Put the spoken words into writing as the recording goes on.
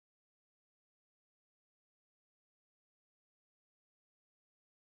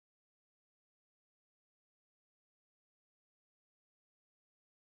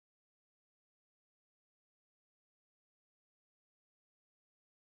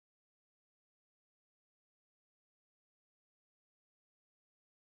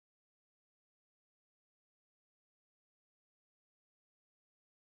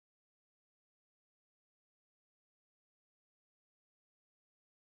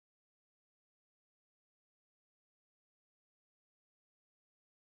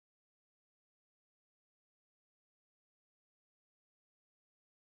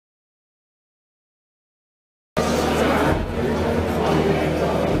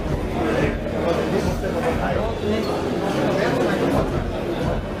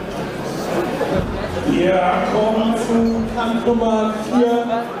Kampf Nummer 4.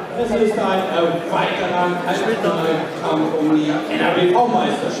 Es ist ein weiterer Halbfinalkampf um die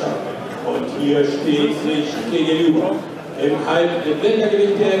NRW-Meisterschaft. Und hier steht sich gegenüber im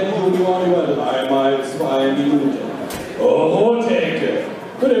Halbweltergewicht der Junioren über 3x2 Minuten. Rote Ecke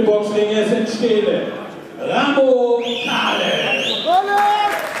für den Boxring, es sind Steele, Rammo, Khaled.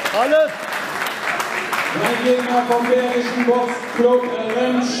 Khaled! Mein Gegner vom Bergischen Boxclub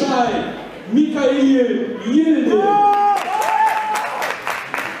Remscheid, Mikail, Yildiz.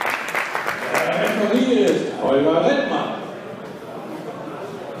 Der Referee ist Rettmann.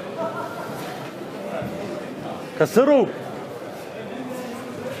 كسروا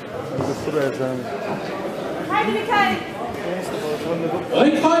كسروا يا زلمه هاي ميكايل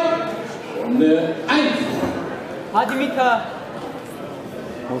Ringfrei Runde 1. هادي ميكا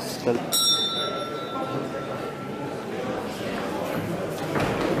مستل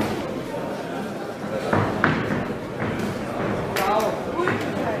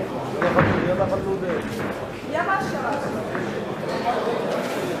يلا خلوده يا باشا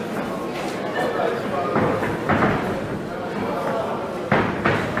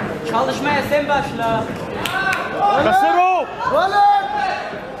Çalışmaya sen başla. كسروا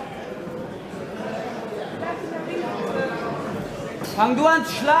Fang du an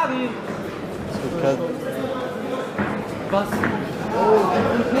zu schlagen. Was?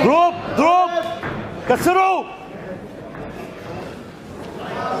 ضرب كسروا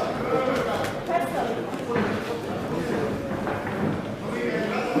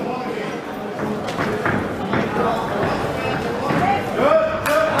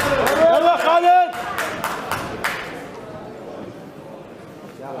يلا خالد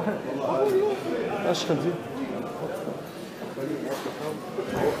اشكل دي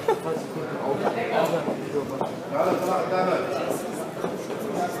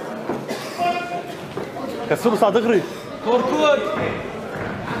كسروا ساعة دغري Korkut.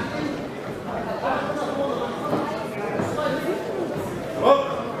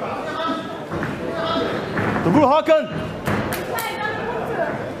 تقول هاكل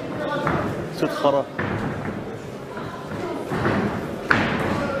ست خرا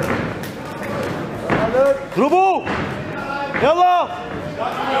ضربوا يلا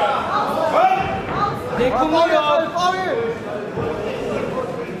Dekum yok.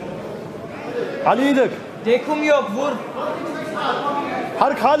 على ايدك Dekum yok. Vur.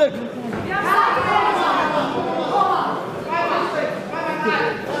 حرك حالك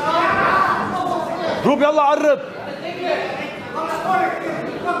ضرب يلا عرب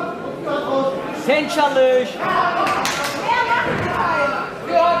Sen çalış.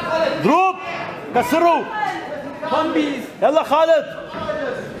 ضرب كسروا Kom biz. يلا خالد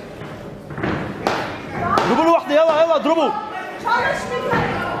ضربوا الوحده يلا اضربوا Çalış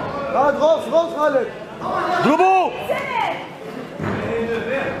Mikail. لا غوص خالد ضربوا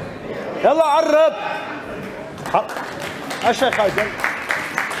يلا عرب اشياء خالد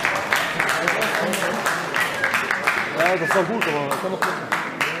هذا صابوت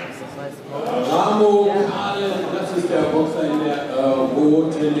Rammo, Khaled, das ist der Boxer in der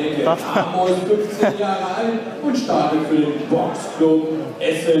roten Ecke. Rammo ist 15 Jahre alt und startet für den Boxclub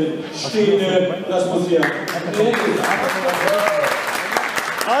Essen, Steele. Das muss hier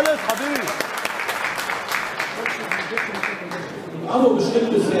خالد حبيبي Rammo bestimmt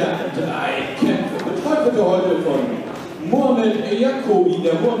bisher 3 Kämpfe. Betreut wird er heute von Mohamed Jakobi.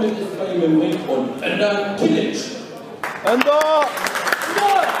 Der Mohamed ist bei ihm im Ring und dann Khaled.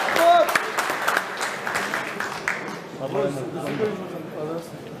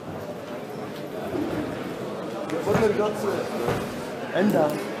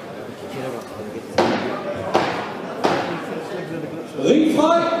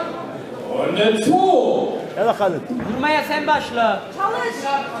 Ringfrei Runde 2. يلا خالد Vurmaya sen başla. Çalış.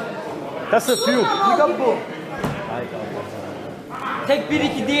 كسر فيو Tek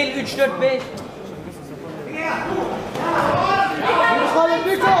 1-2 değil 3-4-5.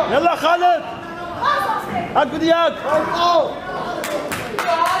 يلا خالد هاك بدي اياك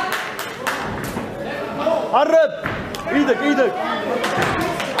قرب ايدك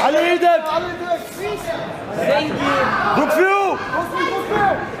على ايدك Sen gir. ضرب فيو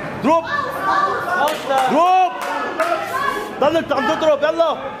ضرب Başla. ضلك عم تضرب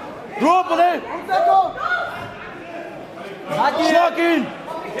يلا ضرب وليه Hadi. شاكين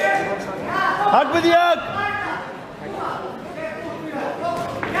هاك بدي اياك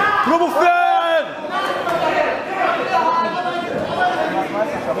ضربوا فين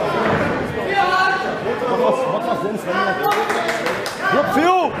ضرب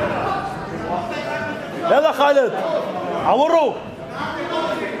فيو يلا خالد عوروا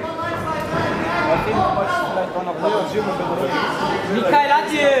Mikail hat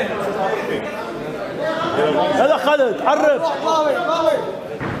hier. يلا خالد عرف.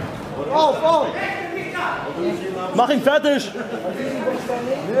 Mach ihn fertig.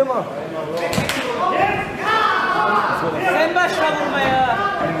 Semba Schwabumaya.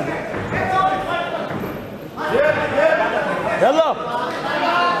 يلا.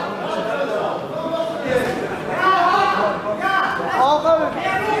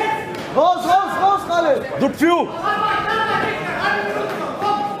 Raus, Khaled! Drück Fühl!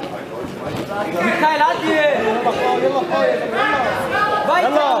 Mikail hat hier!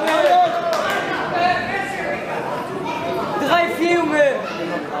 Weiter! 3-4, Junge!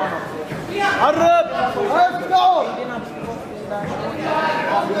 قرب!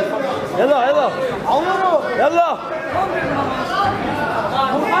 يلا يلا يلا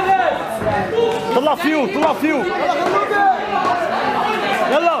طلع فيو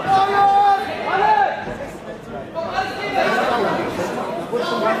يلا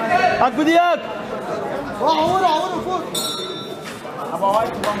هاك بدي اياك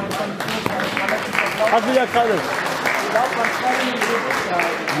هاك بدي اياك خالد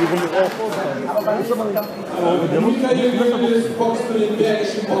Mikail Yildiz boxt für den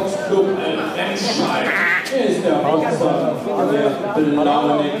Bergischen Boxclub Remscheid. Ist der Boxer der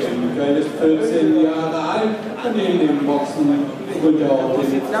blauen Ecke. Mikail ist 14 Jahre alt. Neben dem Boxen wird er auch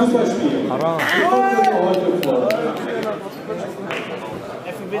den Fußball spielen. Heute vor.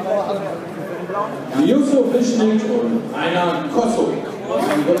 Yusuf Wischnik und einer Kosso.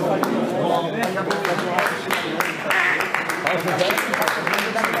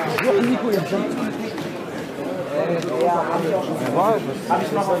 Hab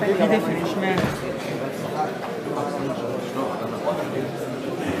ich noch auf der Idee für dich mehr.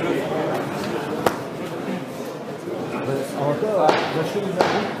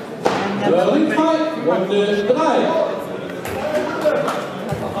 Rückfall, Runde 3.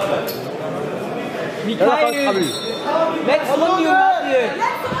 Mikail! Letzte Runde, Junge!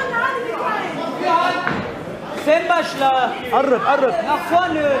 Semba قرب nach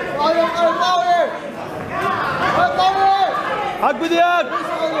vorne! هاك بدي اياك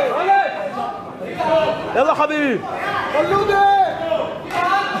يلا حبيبي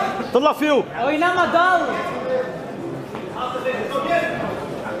طلع فيو Oynama dal!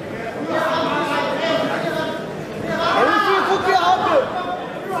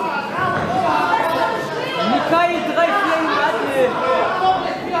 Mikail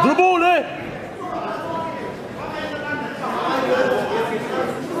 3-4 ضربوه ليه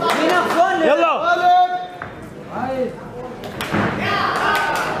Geh nach vorne! يلا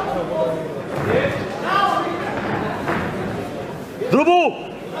ضربوه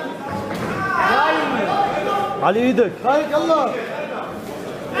على ايدك يلا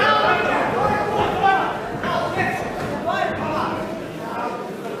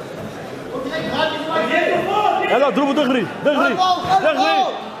يلا اضربه دغري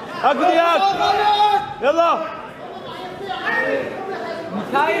هاك بدي اياك يلا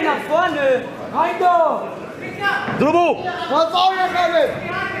Mikail nach vorne! Rein da! اضربوه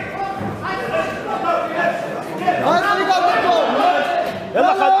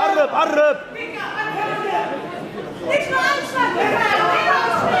يلا خالد قرب Nicht nur anschlagen!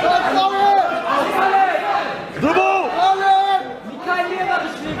 اضربوه Mikail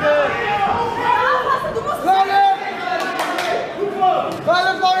Lebergeschläge! Du musst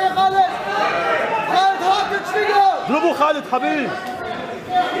اضربوه خالد حبيبي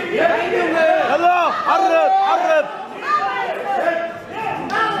يلا قرب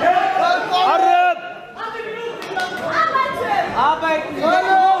Arbeiten!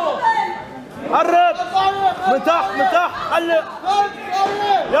 قرب من تحت علق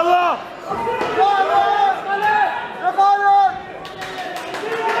يلا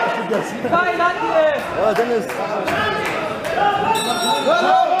Mikail hat hier! يا دنس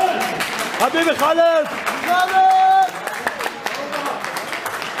حبيبي خالد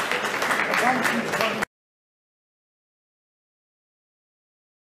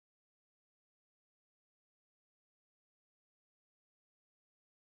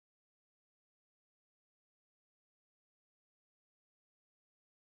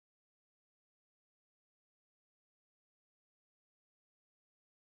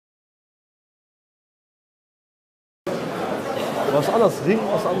was anders Ring,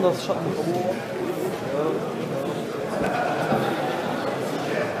 was anders Schatten.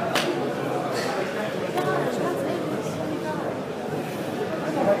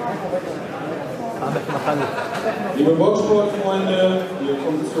 Liebe Boxsportfreunde, wir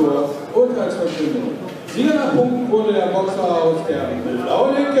kommen zur Urteilsverkündung. Sieger nach Punkten wurde der Boxer aus der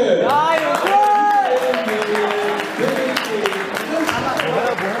blauen Ecke. Nein!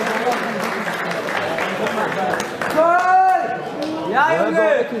 Ja, Junge!